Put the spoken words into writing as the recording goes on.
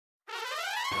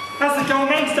How's it going?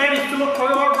 My name's Danny Phillip.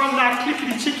 I run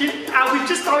Clickety Chicken. We've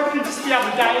just opened just the other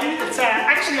day. It's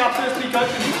actually our first week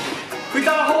opening. We've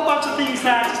done a whole bunch of things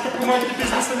just to promote the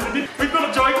business a little bit. We've got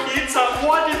a joke here. So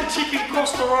why did the chicken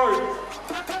cross the road?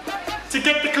 To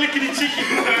get the Clickety Chicken.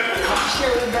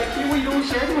 Sheridan back here. What are you doing,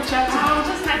 Sheridan? What's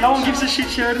happening? No one gives a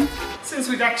shit, Sheridan. Since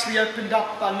we've actually opened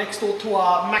up next door to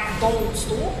our McDonald's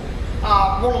store,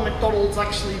 Ronald McDonald's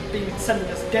actually been sending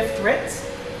us death threats,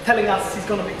 telling us he's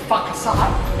gonna McFuck us up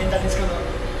and that he's gonna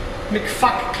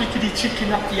McFuck Clickety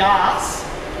Chicken up the arse.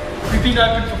 We've been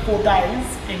open for 4 days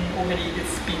and already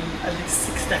it's been at least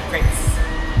 6 death threats.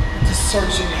 It just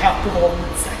shows you how good on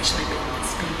it's actually been.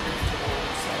 It's been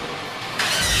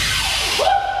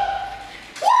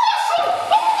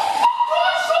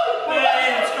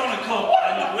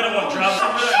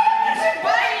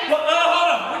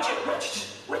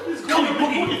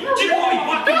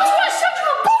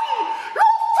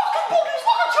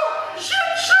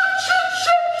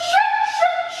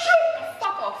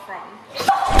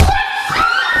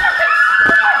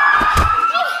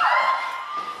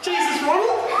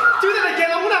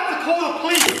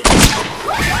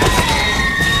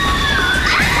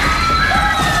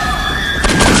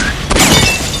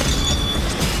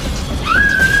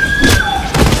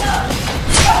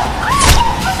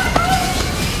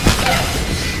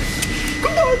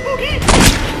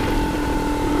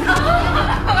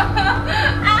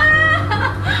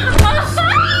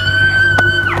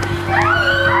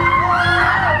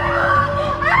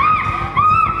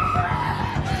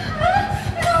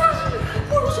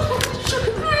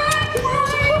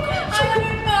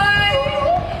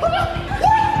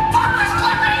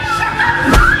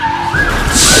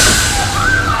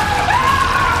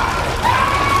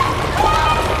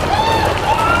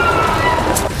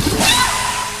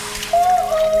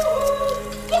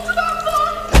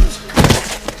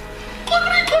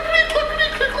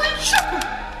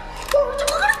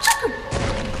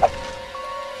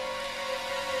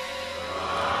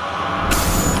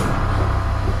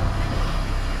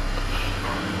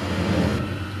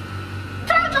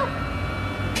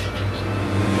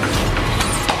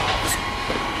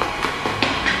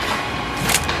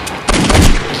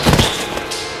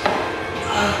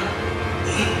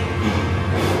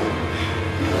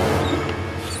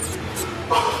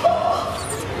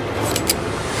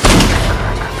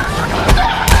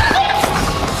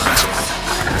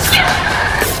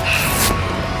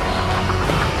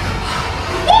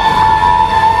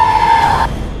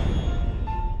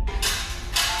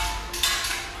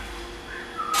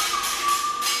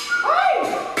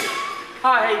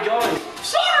Hi, how you going?